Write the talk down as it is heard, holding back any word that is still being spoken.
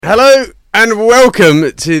Hello and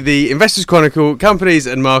welcome to the Investors Chronicle Companies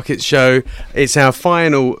and Markets Show. It's our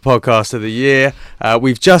final podcast of the year.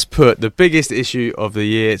 We've just put the biggest issue of the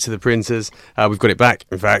year to the printers. We've got it back,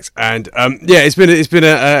 in fact, and it's been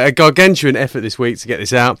a gargantuan effort this week to get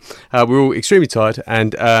this out. We're all extremely tired,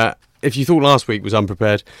 and if you thought last week was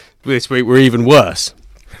unprepared, this week we're even worse.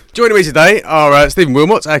 Joining me today are Stephen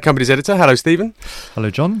Wilmot, our company's editor. Hello, Stephen. Hello,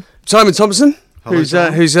 John. Simon Thompson. Hello,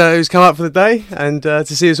 who's come up for the day and to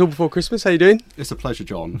see us all before Christmas. How you doing? It's a pleasure,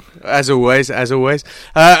 John. As always.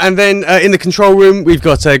 And then in the control room, we've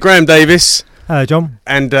got Graham Davis. Hello, John.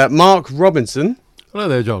 And Mark Robinson. Hello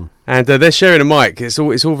there, John. And they're sharing a mic. It's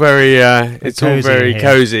all very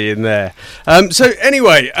cozy in there. So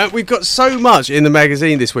anyway, we've got so much in the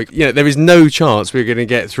magazine this week. You know, there is no chance we're going to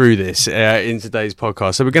get through this in today's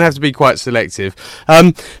podcast. So we're going to have to be quite selective.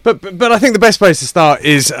 But I think the best place to start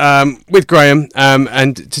is with Graham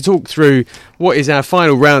and to talk through what is our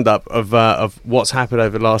final roundup of what's happened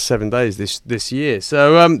over the last 7 days this year.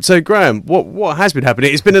 So Graham, what has been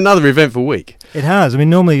happening? It's been another eventful week. It has. I mean,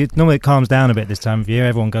 normally it calms down a bit this time of year.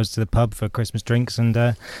 Everyone goes to the pub for Christmas drinks and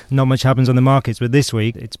not much happens on the markets. But this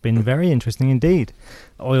week, it's been very interesting indeed.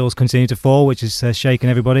 Oil's continue to fall, which is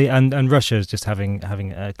shaking everybody, and Russia's just having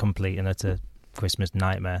a complete and utter Christmas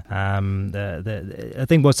nightmare. I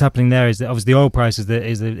think what's happening there is that obviously the oil price is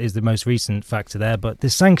the most recent factor there, but the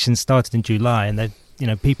sanctions started in July,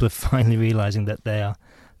 and people are finally realising that they're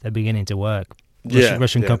beginning to work.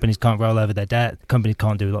 Russian companies can't roll over their debt. Companies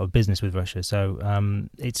can't do a lot of business with Russia, so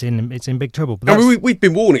it's in big trouble. But we've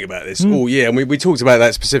been warning about this all year, and we talked about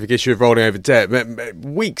that specific issue of rolling over debt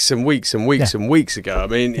weeks and weeks ago. I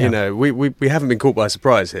mean, we haven't been caught by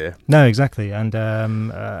surprise here. No, exactly, and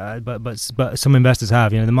but some investors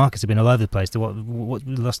have. The markets have been all over the place. What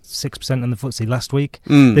lost 6% on the FTSE last week.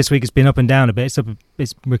 This week it's been up and down a bit.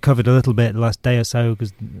 It's recovered a little bit the last day or so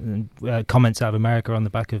because comments out of America on the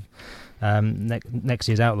back of next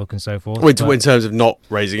year's outlook and so forth. In terms of not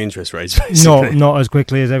raising interest rates, basically. Not as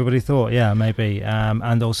quickly as everybody thought. Yeah, maybe.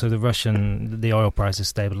 And also the oil price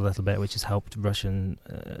has stabilised a little bit, which has helped the Russian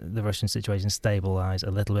situation stabilise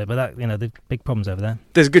a little bit. But the big problems over there.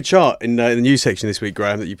 There's a good chart in the news section this week,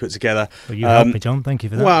 Graham, that you put together. Well, you helped me, John. Thank you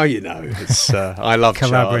for that. Well, it's I love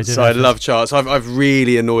charts. I love charts. I've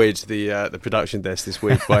really annoyed the production desk this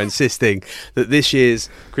week by insisting that this year's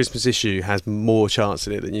Christmas issue has more charts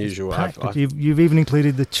in it than usual. You've even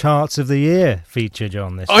included the charts of the year feature,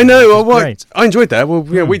 John. This I know. Great. I enjoyed that. Well,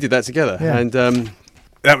 we did that together, and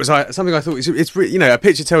that was something I thought. It's a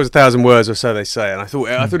picture tells 1,000 words, or so they say, and I thought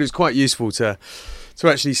it was quite useful to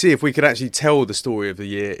actually see if we could actually tell the story of the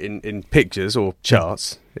year in pictures or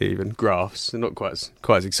charts, even graphs. They're not quite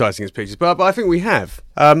as exciting as pictures, but I think we have.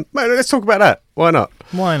 Let's talk about that. Why not?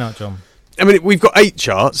 Why not, John? I mean, we've got 8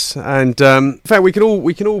 charts, and in fact, we can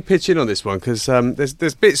all pitch in on this one because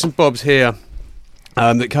there's bits and bobs here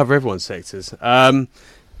that cover everyone's sectors.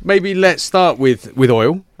 Maybe let's start with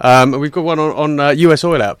oil, and we've got one on US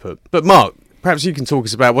oil output. But Mark, perhaps you can talk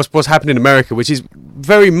us about what's happened in America, which is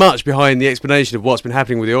very much behind the explanation of what's been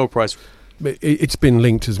happening with the oil price. It's been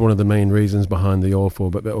linked as one of the main reasons behind the oil fall,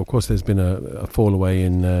 but of course there's been a fall away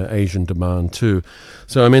in Asian demand too.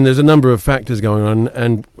 So I mean, there's a number of factors going on,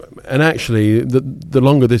 and actually, the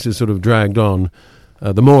longer this is sort of dragged on,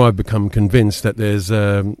 the more I've become convinced that there's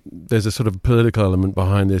a sort of political element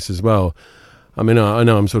behind this as well. I mean, I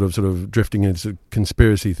know I'm sort of drifting into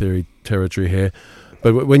conspiracy theory territory here,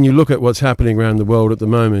 but when you look at what's happening around the world at the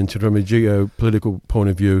moment from a geopolitical point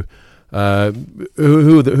of view.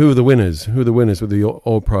 Who are the winners? Who are the winners with the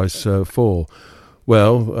oil price fall?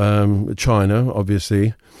 Well, China,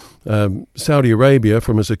 obviously. Saudi Arabia,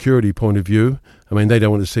 from a security point of view. I mean, they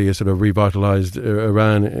don't want to see a sort of revitalized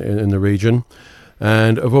Iran in the region.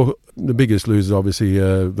 And of all, the biggest loser, obviously,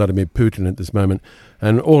 Vladimir Putin at this moment.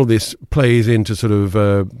 And all of this plays into sort of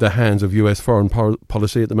the hands of US foreign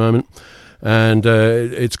policy at the moment. And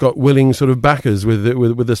it's got willing sort of backers with the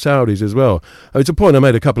Saudis as well. It's a point I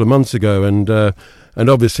made a couple of months ago, and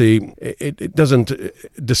obviously it doesn't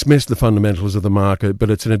dismiss the fundamentals of the market, but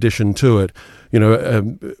it's an addition to it.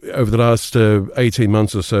 Over the last 18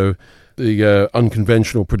 months or so, the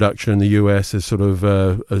unconventional production in the US has sort of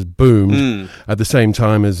has boomed at the same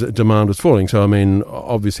time as demand was falling. So I mean,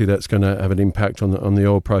 obviously that's going to have an impact on the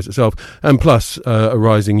oil price itself, and plus a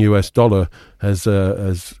rising US dollar has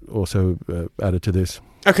also added to this.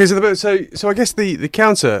 Okay, so I guess the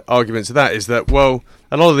counter argument to that is that, well,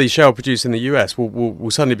 a lot of these shale produced in the US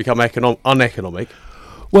will suddenly become uneconomic.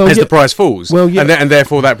 as the price falls. And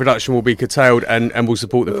therefore that production will be curtailed and will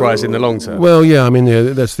support the price in the long term. Well, yeah, I mean,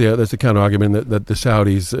 that's the counter argument that the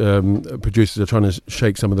Saudis producers are trying to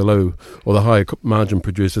shake some of the low or the higher margin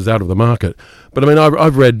producers out of the market. But I mean,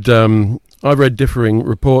 I've read differing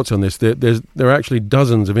reports on this. There are actually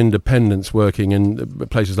dozens of independents working in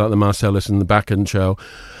places like the Marcellus and the Bakken Shale.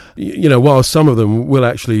 While some of them will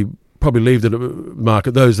actually probably leave the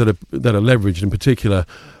market, those that are leveraged in particular.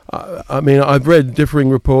 I mean, I've read differing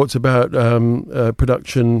reports about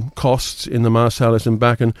production costs in the Marcellus and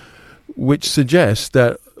Bakken, which suggests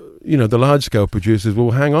that the large-scale producers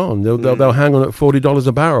will hang on. They'll hang on at $40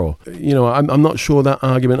 a barrel. I'm not sure that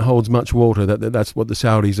argument holds much water. That's what the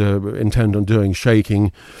Saudis intend on doing,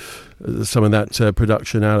 shaking some of that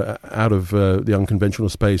production out of the unconventional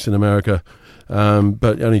space in America.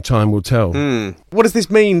 But only time will tell. What does this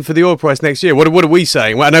mean for the oil price next year? What are we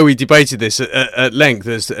saying? Well, I know we debated this at length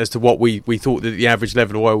as to what we thought that the average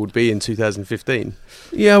level of oil would be in 2015.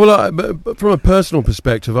 Yeah, well, but from a personal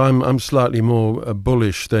perspective, I'm slightly more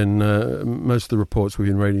bullish than most of the reports we've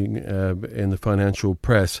been reading in the financial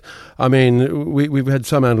press. I mean, we've had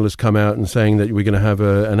some analysts come out and saying that we're going to have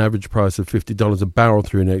an average price of $50 a barrel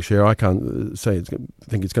through next year. I can't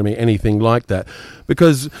think it's going to be anything like that,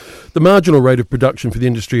 because the marginal rate of production for the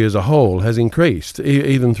industry as a whole has increased,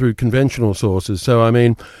 even through conventional sources. So, I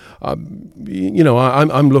mean,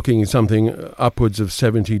 I'm looking at something upwards of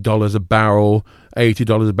 $70 a barrel,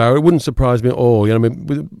 $80 a barrel. It wouldn't surprise me at all.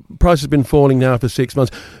 The price has been falling now for 6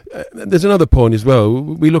 months. There's another point as well.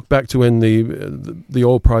 We look back to when the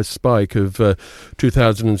oil price spike of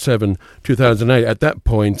 2007, 2008. At that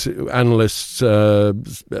point, analysts,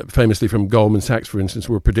 famously from Goldman Sachs, for instance,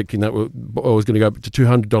 were predicting that oil was going to go up to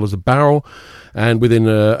 $200 a barrel, and within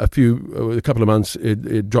a couple of months,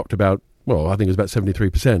 it dropped about. Well, I think it was about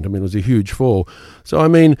 73%. I mean, it was a huge fall. So, I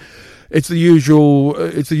mean, it's the usual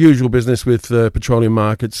business with petroleum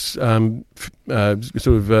markets. Greed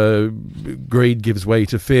gives way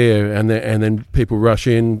to fear, and then people rush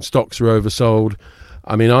in. Stocks are oversold.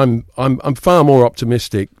 I mean, I'm far more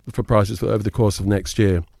optimistic for prices over the course of next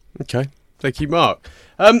year. Okay, thank you, Mark.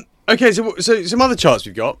 Okay, so some other charts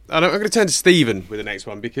we've got, and I'm going to turn to Stephen with the next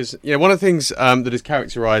one, because one of the things that has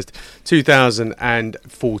characterised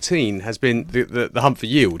 2014 has been the hunt for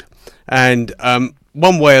yield, and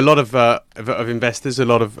one way a lot of investors, a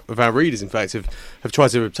lot of our readers, in fact, have tried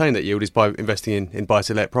to obtain that yield is by investing in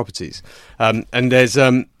buy-to-let properties. And there's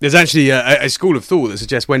actually a school of thought that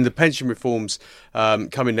suggests when the pension reforms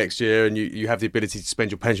come in next year and you have the ability to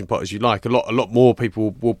spend your pension pot as you like, a lot more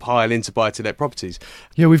people will pile into buy-to-let properties.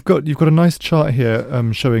 Yeah, you've got a nice chart here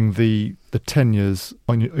showing the tenures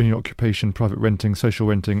on your occupation, private renting, social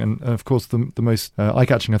renting, and of course the most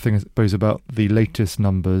eye-catching, I think, I suppose, about the latest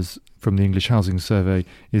numbers from the English Housing Survey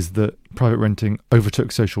is that private renting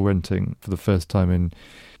overtook social renting for the first time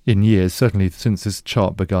in years, certainly since this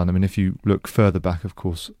chart began. I mean, if you look further back, of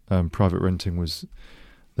course, private renting was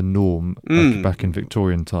the norm back in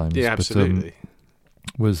Victorian times. Yeah, absolutely.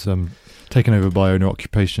 But was taken over by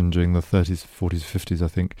owner-occupation during the 30s, 40s, 50s, I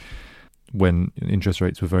think, when interest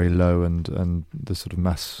rates were very low and the sort of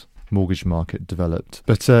mass mortgage market developed.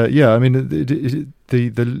 But I mean, the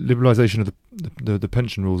liberalisation of the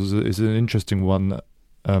pension rules is an interesting one,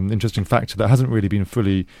 interesting factor that hasn't really been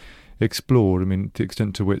fully explored. I mean, the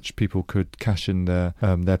extent to which people could cash in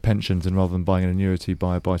their pensions and rather than buying an annuity,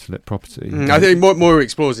 buy a buy-to-let property. I think Moira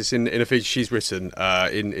explores this in a feature she's written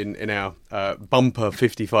in our bumper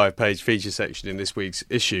 55-page feature section in this week's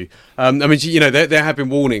issue. I mean, there have been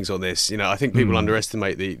warnings on this. I think people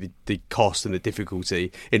underestimate the cost and the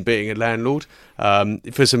difficulty in being a landlord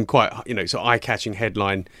for some quite sort of eye-catching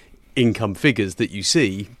headline income figures that you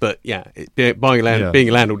see, but being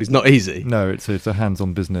a landlord is not easy. No, it's a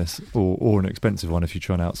hands-on business or an expensive one if you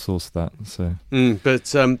try and outsource that. So,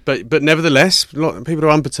 but nevertheless, a lot of people are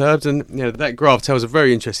unperturbed, and that graph tells a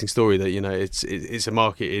very interesting story that it's a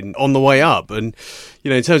market on the way up, and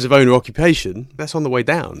in terms of owner occupation, that's on the way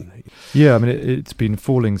down. Yeah, I mean it's been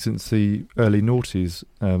falling since the early noughties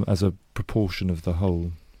as a proportion of the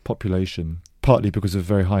whole population. Partly because of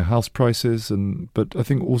very high house prices, but I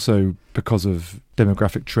think also because of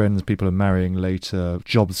demographic trends. People are marrying later,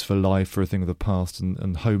 jobs for life are a thing of the past,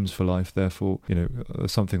 and homes for life, therefore,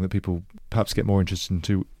 something that people perhaps get more interested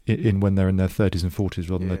in when they're in their 30s and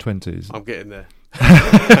 40s rather than their 20s. I'm getting there.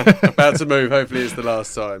 About to move. Hopefully, it's the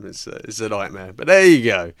last time. It's a nightmare. But there you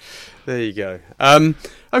go.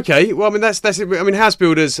 Okay. Well, I mean, that's it. I mean, house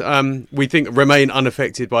builders, we think, remain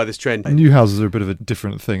unaffected by this trend. New houses are a bit of a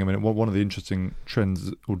different thing. I mean, one of the interesting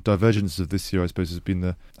trends or divergences of this year, I suppose, has been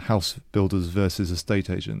the house builders versus estate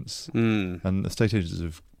agents. And estate agents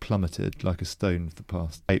have plummeted like a stone for the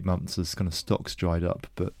past 8 months as kind of stocks dried up.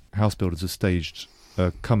 But house builders have staged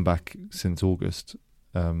a comeback since August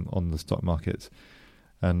on the stock market.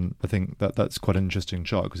 And I think that's quite an interesting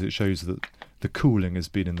chart because it shows that the cooling has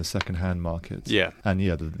been in the second-hand market. Yeah. And the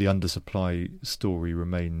undersupply story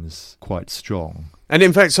remains quite strong. And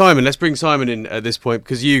in fact, Simon, let's bring Simon in at this point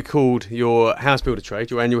because you called your house builder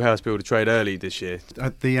trade, your annual house builder trade early this year.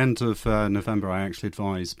 At the end of November, I actually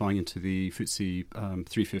advised buying into the FTSE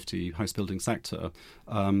 350 house building sector.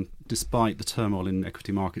 Despite the turmoil in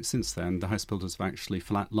equity markets since then, the house builders have actually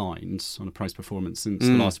flatlined on a price performance since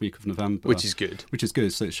the last week of November. Which is good.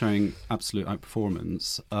 So it's showing absolute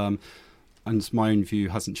outperformance. And my own view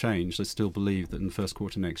hasn't changed. I still believe that in the first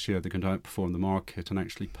quarter next year, they're going to outperform the market and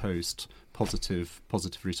actually post positive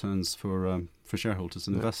returns for shareholders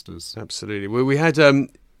and investors. Absolutely. Well, we had in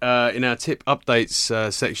our tip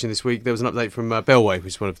updates section this week, there was an update from Bellway,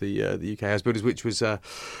 which is one of the UK house builders, which was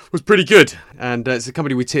pretty good. And it's a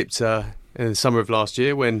company we tipped in the summer of last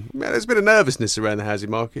year when there's been a nervousness around the housing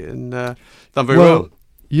market and done very well.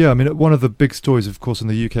 Yeah, I mean, one of the big stories, of course, in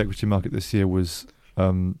the UK equity market this year was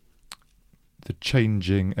the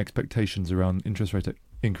changing expectations around interest rate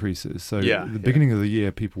increases. So at the beginning of the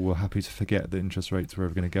year, people were happy to forget that interest rates were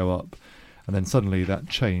ever going to go up. And then suddenly that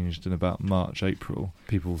changed in about March, April.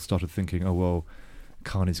 People started thinking, oh, well,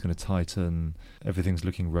 Carney's going to tighten, everything's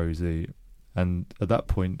looking rosy. And at that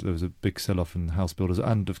point, there was a big sell-off in house builders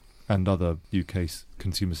and other UK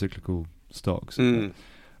consumer cyclical stocks.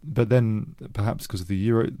 But then, perhaps because of the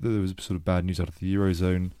euro, there was sort of bad news out of the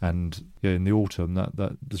eurozone, and in the autumn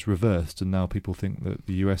that just reversed, and now people think that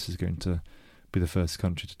the US is going to be the first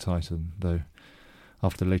country to tighten. Though,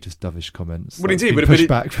 after the latest dovish comments, but it's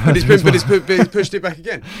pushed it back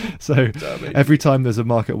again. So every time there's a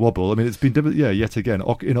market wobble, I mean, it's been yet again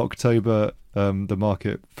in October, the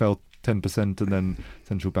market fell 10%, and then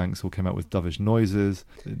central banks all came out with dovish noises.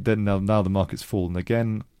 Then now the market's fallen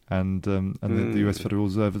again. And the US Federal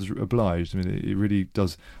Reserve is obliged. I mean, it really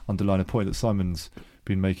does underline a point that Simon's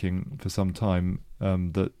been making for some time,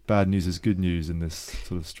 that bad news is good news in this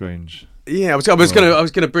sort of strange. Yeah, I was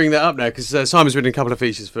going to bring that up now because Simon's written a couple of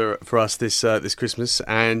features for us this Christmas,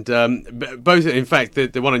 and both, in fact,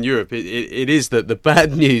 the one on Europe, it is that the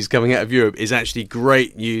bad news coming out of Europe is actually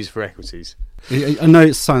great news for equities. I know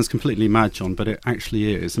it sounds completely mad, John, but it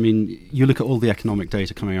actually is. I mean, you look at all the economic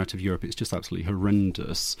data coming out of Europe, it's just absolutely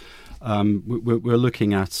horrendous. We're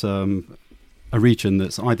looking at a region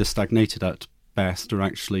that's either stagnated at best or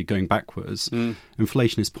actually going backwards.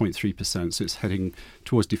 Inflation is 0.3%, so it's heading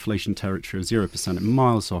towards deflation territory of 0%, and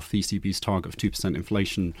miles off the ECB's target of 2%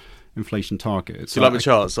 inflation target. Do you like the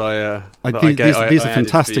charts? These are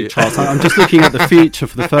fantastic charts. I'm just looking at the feature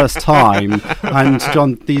for the first time, and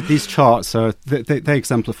John, these charts they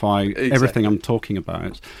exemplify everything I'm talking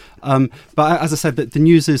about. But as I said, the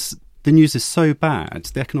news is so bad.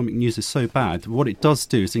 The economic news is so bad. What it does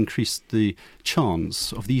do is increase the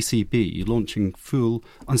chance of the ECB launching full,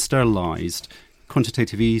 unsterilized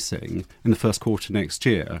quantitative easing in the first quarter next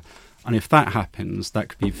year. And if that happens, that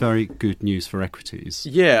could be very good news for equities.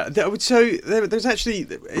 Yeah, so there's actually,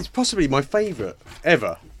 it's possibly my favourite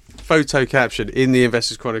ever photo caption in the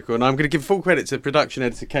Investors Chronicle, and I'm going to give full credit to production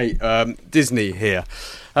editor Kate Disney here.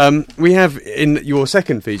 We have in your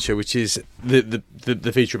second feature, which is the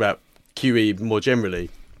feature about QE more generally,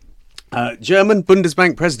 German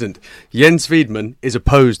Bundesbank President Jens Wiedmann is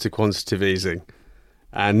opposed to quantitative easing.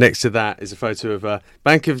 And next to that is a photo of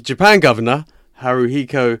Bank of Japan Governor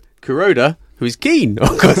Haruhiko Kuroda, who is keen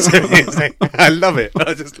on quantitative easing. I love it.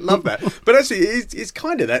 I just love that. But actually, it's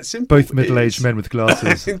kind of that simple. Both middle-aged men with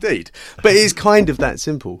glasses. Indeed. But it is kind of that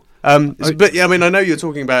simple. But yeah, I mean, I know you're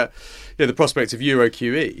talking about the prospect of Euro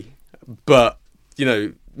QE, but,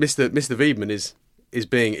 Mr. Wiedmann is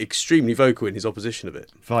being extremely vocal in his opposition of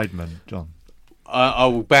it. Weidmann, John. I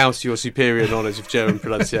will bow to your superior knowledge of German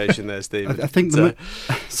pronunciation there, Stephen. I think Stephen,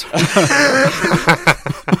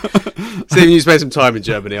 you spent some time in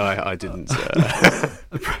Germany. I didn't.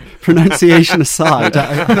 Pronunciation aside,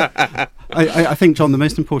 I think, John, the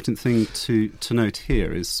most important thing to note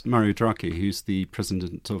here is Mario Draghi, who's the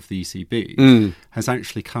president of the ECB, has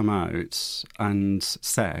actually come out and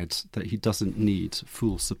said that he doesn't need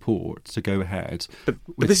full support to go ahead. But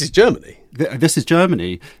this is Germany. This is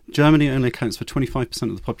Germany. Germany only accounts for 25%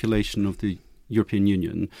 of the population of the European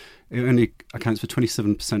Union. It only accounts for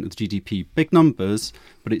 27% of the GDP. Big numbers,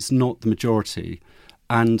 but it's not the majority.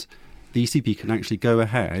 And the ECB can actually go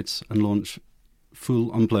ahead and launch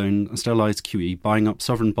full, unblown and sterilised QE, buying up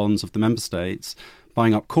sovereign bonds of the member states,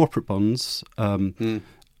 buying up corporate bonds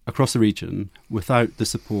across the region without the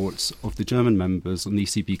support of the German members on the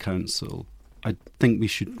ECB Council. I think we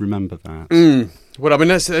should remember that. Well, I mean,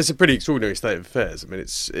 that's a pretty extraordinary state of affairs. I mean,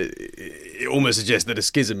 it almost suggests that a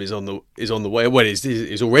schism is on the way. Well,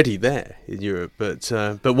 it's already there in Europe, but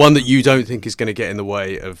one that you don't think is going to get in the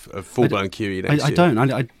way of full-blown QE next year. I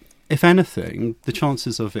don't. If anything, the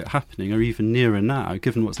chances of it happening are even nearer now,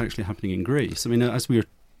 given what's actually happening in Greece. I mean, as we're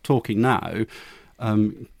talking now,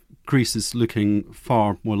 Greece is looking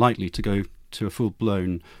far more likely to go to a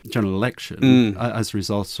full-blown general election as a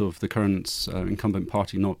result of the current incumbent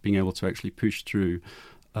party not being able to actually push through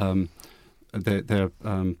their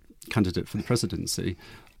candidate for the presidency.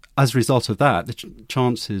 As a result of that, the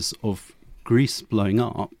chances of Greece blowing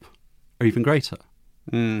up are even greater.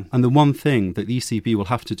 And the one thing that the ECB will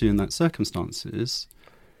have to do in that circumstances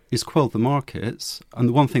is quell the markets, and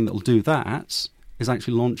the one thing that will do that is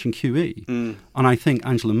actually launching QE. And I think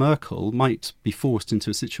Angela Merkel might be forced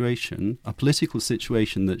into a political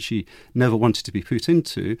situation that she never wanted to be put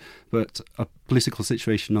into, but a political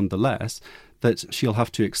situation nonetheless that she'll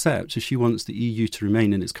have to accept if she wants the EU to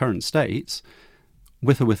remain in its current state,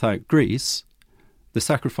 with or without Greece. The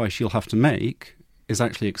sacrifice she'll have to make is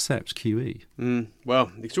actually accept QE.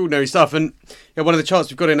 Well, extraordinary stuff. And one of the charts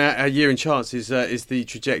we've got in our year in charts is the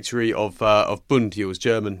trajectory of Bund yields,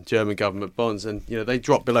 German government bonds, and they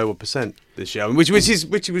dropped below 1% this year, which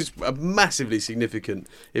was a massively significant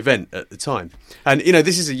event at the time. And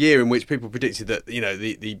this is a year in which people predicted that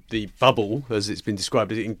the bubble, as it's been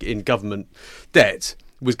described in government debt,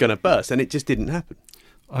 was going to burst, and it just didn't happen.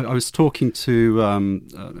 I was talking to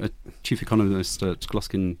a chief economist at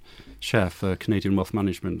Gluskin Sheff, a Canadian wealth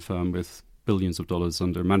management firm with billions of dollars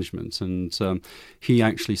under management, and he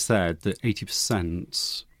actually said that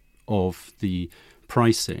 80% of the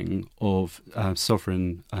pricing of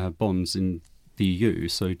sovereign bonds in the EU,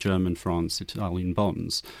 so German, France, Italian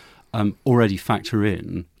bonds, already factor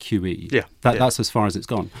in QE. That's as far as it's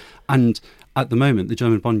gone. And at the moment, the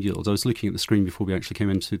German bond yield, I was looking at the screen before we actually came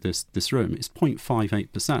into this room, it's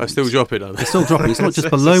 0.58%. I still dropping, aren't they? It's still dropping. It's not just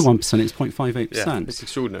below 1%, it's 0.58%. Yeah, it's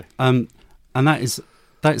extraordinary. And that is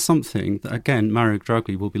something that, again, Mario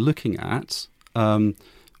Draghi will be looking at when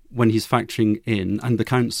he's factoring in, and the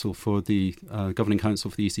council for the governing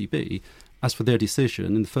council for the ECB, as for their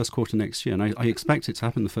decision in the first quarter next year. And I expect it to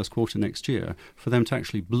happen in the first quarter next year, for them to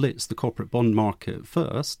actually blitz the corporate bond market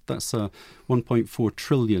first. That's a 1.4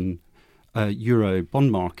 trillion euro bond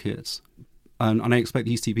market, and I expect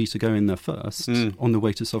the ECB to go in there first on the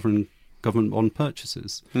way to sovereign government bond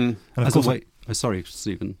purchases. Sorry,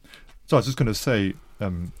 Stephen. So I was just going to say,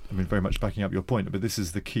 very much backing up your point, but this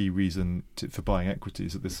is the key reason for buying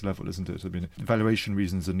equities at this level, isn't it? I mean, valuation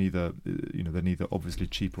reasons are neither obviously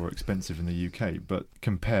cheap or expensive in the UK, but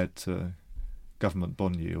compared to government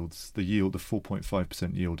bond yields, the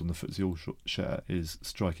 4.5% yield on the FTSE All share is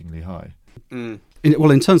strikingly high. In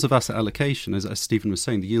terms of asset allocation, as Stephen was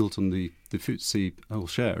saying, the yield on the FTSE All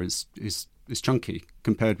share is chunky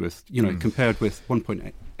compared with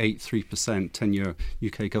 1.83% 10-year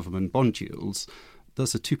UK government bond yields.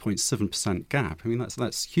 That's a 2.7% gap. I mean,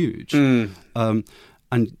 that's huge. And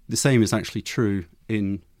the same is actually true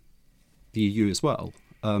in the EU as well,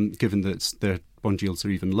 given that their bond yields are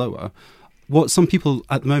even lower. What some people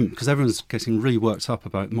at the moment, because everyone's getting really worked up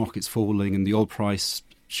about markets falling and the oil price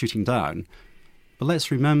shooting down, but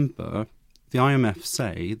let's remember the IMF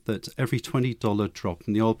say that every $20 drop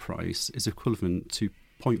in the oil price is equivalent to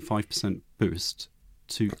 0.5% boost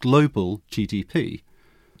to global GDP.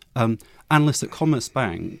 Analysts at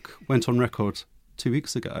Commerzbank went on record 2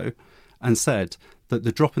 weeks ago and said that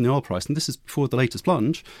the drop in the oil price, and this is before the latest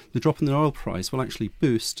plunge, the drop in the oil price will actually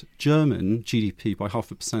boost German GDP by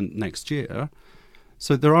 0.5% next year.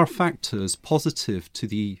 So there are factors positive to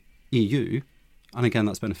the EU, and again,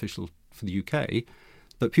 that's beneficial for the UK,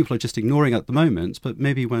 that people are just ignoring at the moment, but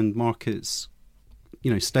maybe when markets,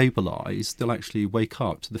 stabilise, they'll actually wake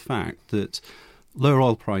up to the fact that lower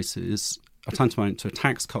oil prices are tantamount to a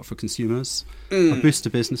tax cut for consumers, a boost to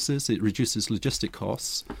businesses. It reduces logistic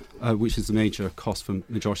costs, which is a major cost for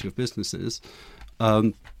majority of businesses,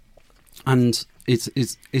 and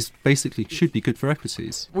it's basically should be good for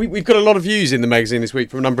equities. We've got a lot of views in the magazine this week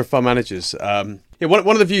from a number of fund managers. One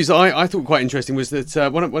of the views that I thought quite interesting was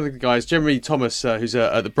that one of the guys, Jeremy Thomas, who's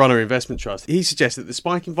at the Brunner Investment Trust, he suggests that the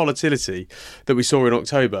spike in volatility that we saw in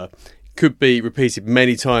October could be repeated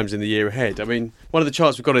many times in the year ahead. I mean, one of the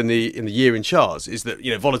charts we've got in the year in charts is that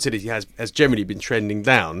volatility has generally been trending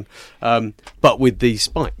down, but with these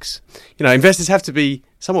spikes, investors have to be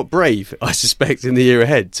somewhat brave, I suspect, in the year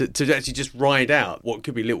ahead to actually just ride out what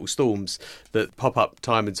could be little storms that pop up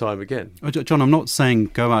time and time again. John, I'm not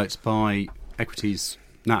saying go out buy equities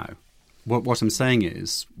now. What I'm saying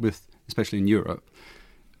is, especially in Europe,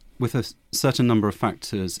 with a certain number of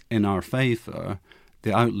factors in our favour,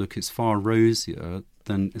 the outlook is far rosier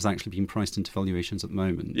than is actually being priced into valuations at the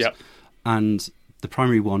moment. Yep. And the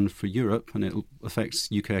primary one for Europe, and it affects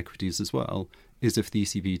UK equities as well, is if the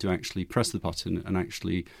ECB do actually press the button and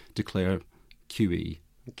actually declare QE.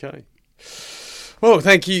 Okay. Well,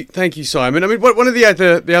 thank you, Simon. I mean, one of the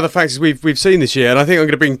other factors we've seen this year, and I think I'm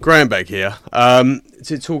going to bring Graham back here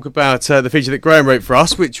to talk about the feature that Graham wrote for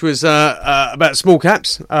us, which was about small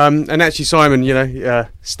caps. And actually, Simon,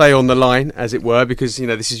 stay on the line, as it were, because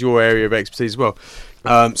this is your area of expertise as well.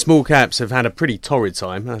 Small caps have had a pretty torrid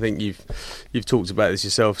time. I think you've talked about this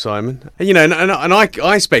yourself, Simon. And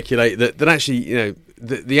I speculate that actually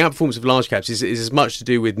the outperformance of large caps is as much to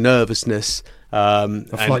do with nervousness. A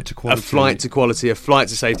flight to quality, a flight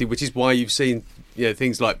to safety, which is why you've seen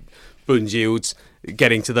things like bond yields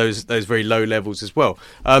getting to those very low levels as well.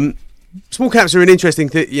 Small caps are an interesting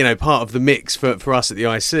part of the mix for us at the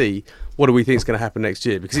IC. What do we think is going to happen next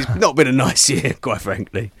year? Because it's not been a nice year, quite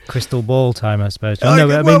frankly. Crystal ball time, I suppose.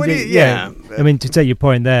 I mean, to take your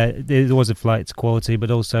point there was a flight to quality, but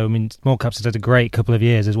also, small caps have had a great couple of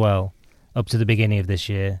years as well, up to the beginning of this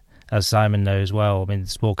year. As Simon knows well,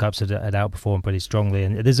 small caps had outperformed pretty strongly,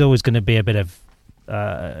 and there's always going to be a bit of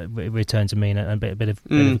return to mean and a bit of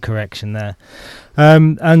correction there.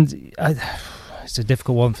 It's a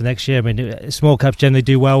difficult one for next year. Small caps generally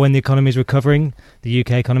do well when the economy is recovering. The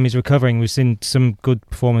UK economy is recovering. We've seen some good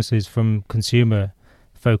performances from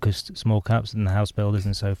consumer-focused small caps and the house builders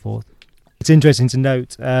and so forth. It's interesting to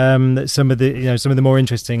note that some of the more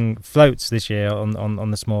interesting floats this year on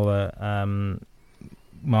the smaller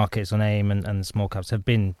markets on AIM and small caps have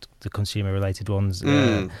been the consumer-related ones.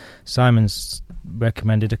 Simon's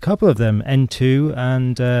recommended a couple of them, N2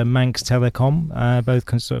 and Manx Telecom, both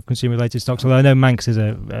consumer-related stocks. Although I know Manx is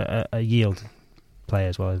a yield play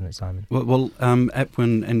as well, isn't it, Simon? Well,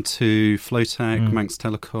 Epwin, N2, Flowtech, Manx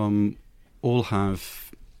Telecom all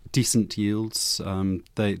have decent yields.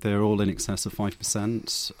 They're all in excess of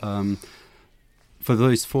 5%. For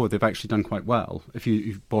those four, they've actually done quite well. If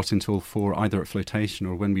you've bought into all four, either at flotation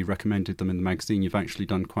or when we recommended them in the magazine, you've actually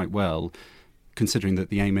done quite well, considering that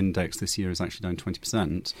the AIM index this year is actually down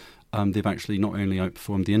 20%. They've actually not only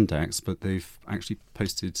outperformed the index, but they've actually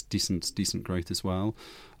posted decent growth as well.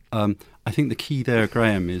 I think the key there,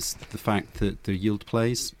 Graham, is the fact that they're yield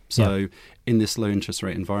plays. So in this low interest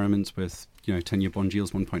rate environment with 10-year bond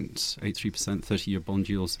yields 1.83%, 30-year bond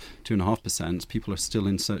yields 2.5%, people are still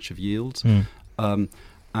in search of yield.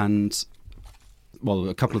 And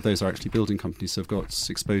a couple of those are actually building companies, so have got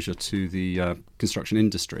exposure to the construction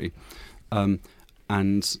industry.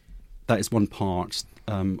 And that is one part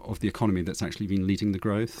of the economy that's actually been leading the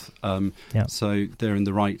growth. So they're in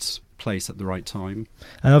the right place at the right time.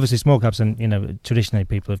 And obviously small caps, and traditionally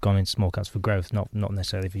people have gone into small caps for growth, not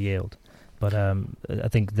necessarily for yield. But I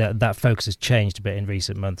think that focus has changed a bit in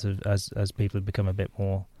recent months as people have become a bit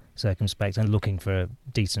more circumspect and looking for a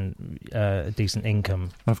decent income.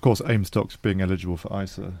 And of course, AIM stocks being eligible for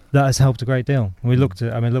ISA. That has helped a great deal. We looked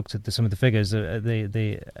at some of the figures.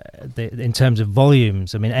 In terms of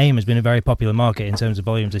volumes, AIM has been a very popular market in terms of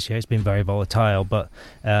volumes this year. It's been very volatile, but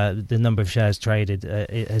the number of shares traded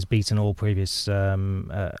it has beaten all previous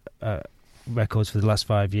records for the last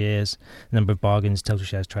 5 years. The number of bargains, total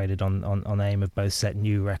shares traded on AIM have both set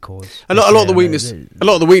new records. A lot of the weakness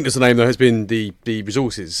on AIM though has been the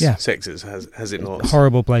resources sectors, has it not?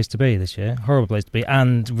 Horrible place to be this year. Horrible place to be.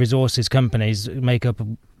 And resources companies make up,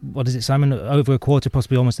 what is it, Simon? Over a quarter,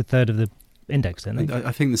 possibly almost a third of the index, don't they?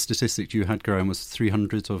 I think the statistic you had, Graham, was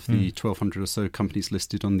 300 of the 1,200 or so companies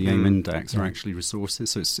listed on the AIM index are actually resources.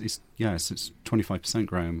 So it's 25%,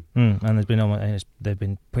 Graham. And there's been a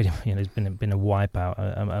wipeout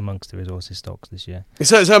amongst the resources stocks this year.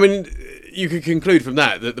 So you could conclude from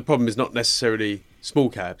that the problem is not necessarily small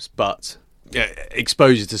caps, but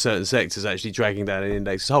exposure to certain sectors actually dragging down an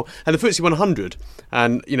index as a whole. And the FTSE 100,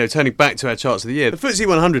 and turning back to our charts of the year, the FTSE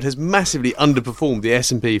 100 has massively underperformed the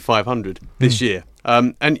S&P 500 this year.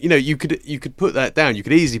 And you could put that down. You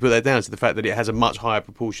could easily put that down to the fact that it has a much higher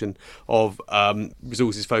proportion of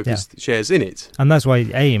resources-focused shares in it. And that's why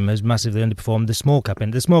AIM has massively underperformed the small cap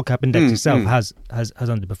index. The small cap index itself has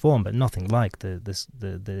underperformed, but nothing like the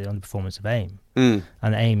underperformance of AIM. And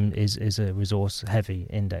AIM is a resource-heavy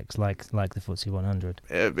index like the FTSE 100.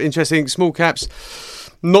 Interesting. Small caps,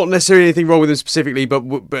 not necessarily anything wrong with them specifically,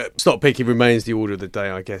 but stock picking remains the order of the day.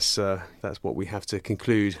 I guess that's what we have to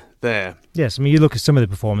conclude there. Yes, I mean, you look at some of the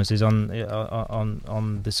performances on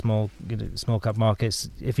the small cap markets.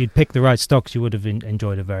 If you'd picked the right stocks, you would have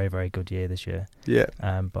enjoyed a very, very good year this year. Yeah.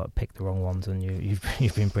 But picked the wrong ones, and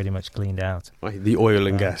you've been pretty much cleaned out. The oil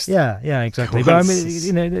and gas. Yeah, exactly. But I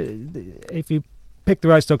mean, if you pick the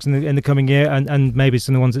right stocks in the coming year, and maybe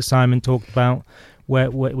some of the ones that Simon talked about,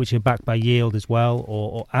 which are backed by yield as well,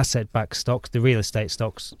 or asset-backed stocks, the real estate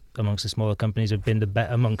stocks amongst the smaller companies have been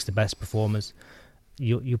amongst the best performers.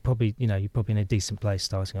 You're probably in a decent place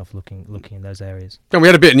starting off looking in those areas. And we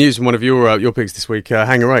had a bit of news from one of your picks this week,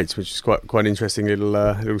 Hangar Rates, which is quite an interesting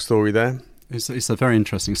little story there. It's a very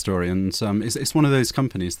interesting story, and it's one of those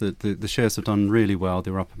companies that the shares have done really well.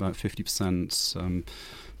 They were up about 50%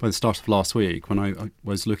 by the start of last week when I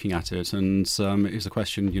was looking at it, and it was a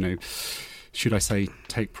question, should I say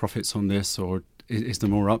take profits on this, or is there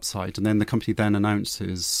more upside? And then the company then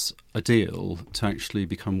announces a deal to actually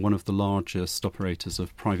become one of the largest operators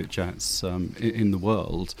of private jets in the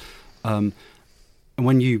world. And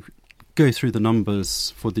when you go through the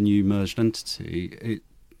numbers for the new merged entity, it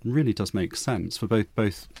really does make sense for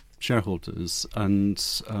both shareholders, and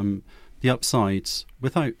the upside,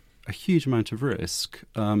 without a huge amount of risk,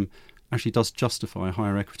 actually does justify a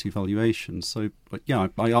higher equity valuation. So, I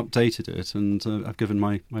updated it, and I've given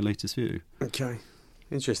my latest view. Okay,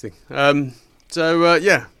 interesting. Plenty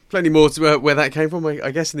more to where that came from,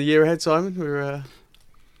 I guess, in the year ahead, Simon. We're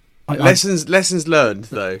lessons learned,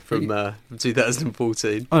 though, from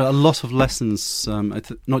 2014. A lot of lessons,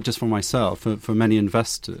 not just for myself, for many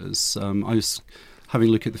investors. I was having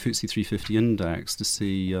a look at the FTSE 350 index to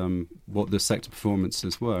see what the sector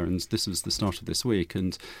performances were, and this was the start of this week,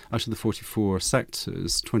 and out of the 44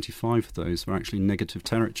 sectors, 25 of those were actually negative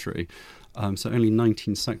territory, so only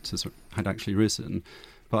 19 sectors had actually risen.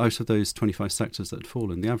 But out of those 25 sectors that had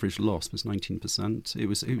fallen, the average loss was 19%.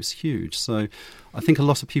 It was huge. So I think a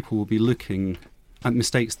lot of people will be looking at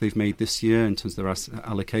mistakes they've made this year in terms of their asset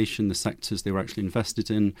allocation, the sectors they were actually invested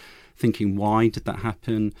in, thinking, why did that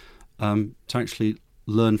happen? To actually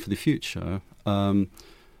learn for the future, and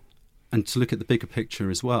to look at the bigger picture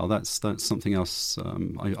as well. That's something else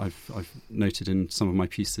I've noted in some of my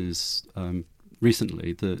pieces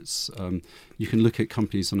recently, that you can look at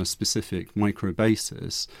companies on a specific micro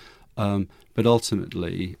basis, but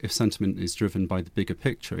ultimately, if sentiment is driven by the bigger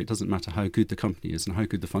picture, it doesn't matter how good the company is and how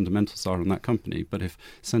good the fundamentals are on that company, but if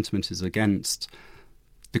sentiment is against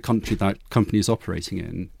the country that company is operating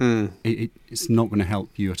in, it's not going to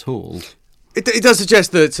help you at all. It does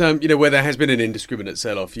suggest that where there has been an indiscriminate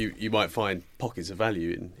sell-off, you might find pockets of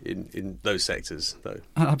value in those sectors, though.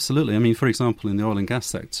 Absolutely. I mean, for example, in the oil and gas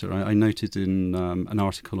sector, I noted in an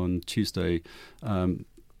article on Tuesday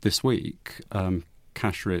this week,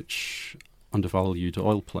 cash-rich, undervalued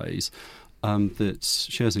oil plays, that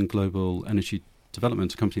shares in Global Energy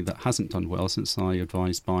Development, a company that hasn't done well since I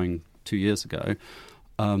advised buying 2 years ago,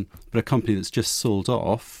 but a company that's just sold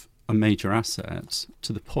off a major asset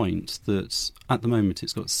to the point that at the moment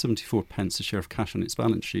it's got 74 pence a share of cash on its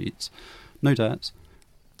balance sheet, no debt,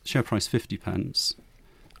 share price 50 pence,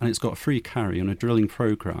 and it's got a free carry on a drilling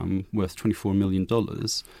program worth $24 million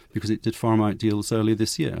because it did farm out deals earlier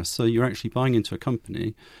this year. So you're actually buying into a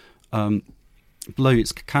company below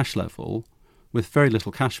its cash level with very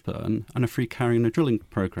little cash burn and a free carry on a drilling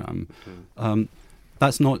program.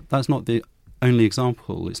 That's not the only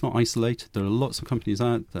example. It's not isolated. There are lots of companies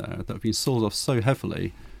out there that have been sold off so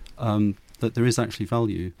heavily that there is actually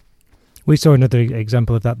value. We saw another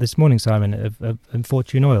example of that this morning, Simon, of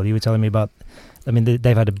Fortune Oil. You were telling me about, I mean,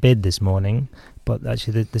 they've had a bid this morning, but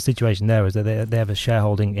actually the situation there is that they have a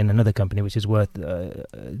shareholding in another company which is worth,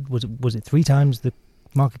 was it 3 times the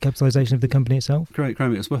market capitalization of the company itself? Correct,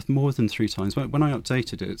 Graham. It's worth more than 3 times. When I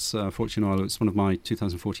updated it, Fortune Oil, it's one of my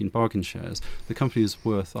 2014 bargain shares. The company is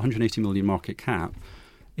worth 180 million market cap.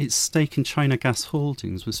 Its stake in China Gas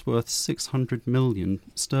Holdings was worth 600 million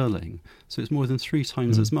sterling. So it's more than 3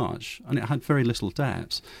 times as much, and it had very little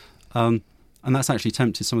debt. And that's actually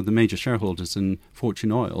tempted some of the major shareholders in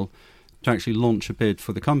Fortune Oil to actually launch a bid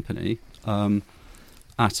for the company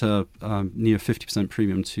at a near 50%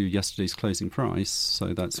 premium to yesterday's closing price.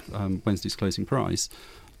 So that's Wednesday's closing price.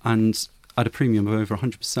 And at a premium of over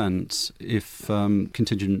 100% if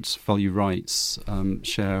contingent value rights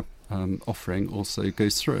share offering also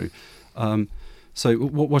goes through. So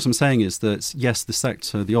what I'm saying is that, yes,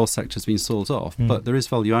 the oil sector has been sold off, but there is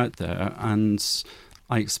value out there, and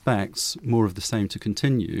I expect more of the same to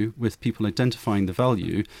continue with people identifying the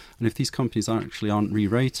value. And if these companies actually aren't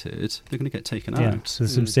re-rated, they're going to get taken out. So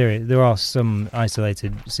there are some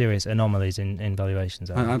isolated serious anomalies in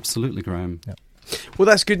valuations. Absolutely, Graham. Yep. Well,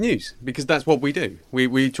 that's good news, because that's what we do.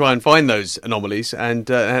 We try and find those anomalies and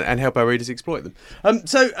help our readers exploit them.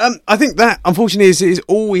 I think that, unfortunately, is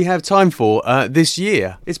all we have time for this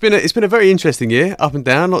year. It's been a very interesting year, up and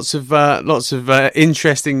down. Lots of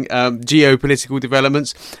interesting geopolitical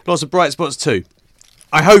developments. Lots of bright spots too.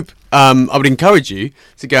 I hope I would encourage you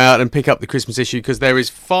to go out and pick up the Christmas issue, because there is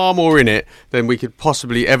far more in it than we could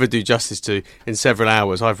possibly ever do justice to in several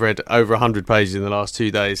hours. I've read over 100 pages in the last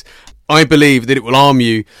 2 days. I believe that it will arm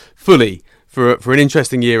you fully for an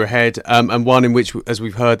interesting year ahead, and one in which, as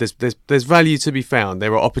we've heard, there's value to be found.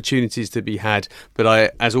 There are opportunities to be had, but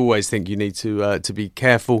I, as always, think you need to be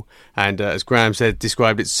careful and, as Graham said,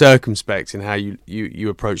 described it, circumspect in how you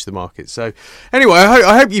approach the market. So, anyway,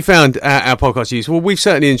 I hope you found our podcast useful. We've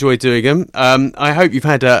certainly enjoyed doing them. I hope you've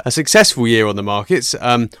had a successful year on the markets,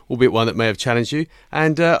 albeit one that may have challenged you.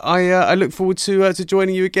 And I look forward to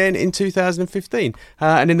joining you again in 2015.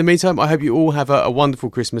 And in the meantime, I hope you all have a wonderful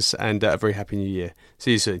Christmas and a very Happy New Year.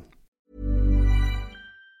 See you soon.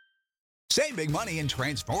 Save big money and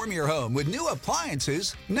transform your home with new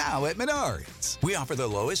appliances now at Menards. We offer the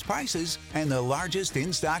lowest prices and the largest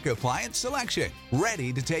in-stock appliance selection.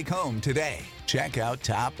 Ready to take home today. Check out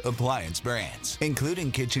top appliance brands,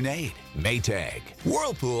 including KitchenAid, Maytag,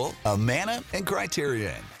 Whirlpool, Amana, and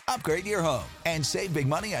Criterion. Upgrade your home and save big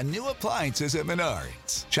money on new appliances at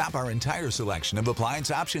Menards. Shop our entire selection of appliance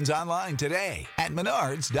options online today at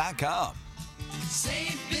Menards.com.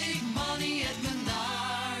 Save big.